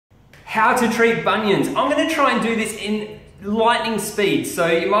How to treat bunions. I'm going to try and do this in lightning speed, so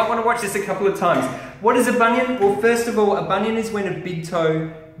you might want to watch this a couple of times. What is a bunion? Well, first of all, a bunion is when a big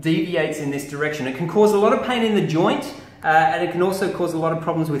toe deviates in this direction. It can cause a lot of pain in the joint, and it can also cause a lot of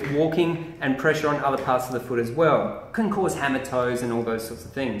problems with walking and pressure on other parts of the foot as well. It can cause hammer toes and all those sorts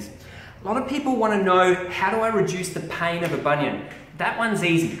of things. A lot of people want to know, how do I reduce the pain of a bunion? That one's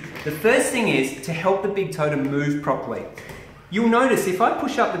easy. The first thing is to help the big toe to move properly. You'll notice if I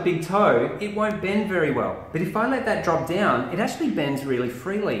push up the big toe, it won't bend very well. But if I let that drop down, it actually bends really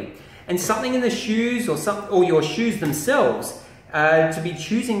freely. And something in the shoes or your shoes themselves, to be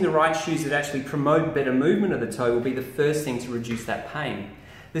choosing the right shoes that actually promote better movement of the toe will be the first thing to reduce that pain.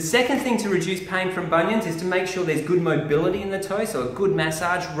 The second thing to reduce pain from bunions is to make sure there's good mobility in the toe, so a good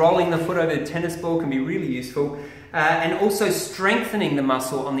massage, rolling the foot over the tennis ball can be really useful, and also strengthening the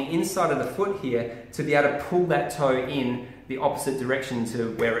muscle on the inside of the foot here to be able to pull that toe in the opposite direction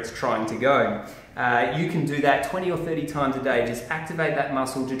to where it's trying to go. You can do that 20 or 30 times a day. Just activate that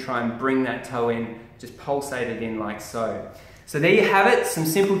muscle to try and bring that toe in, just pulsate it in like so. So there you have it, some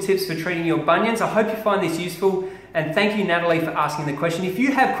simple tips for treating your bunions. I hope you find this useful, and thank you, Natalie, for asking the question. If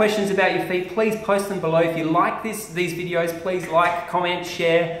you have questions about your feet, please post them below. If you like these videos, please like, comment,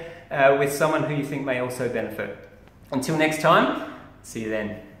 share with someone who you think may also benefit. Until next time, see you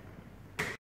then.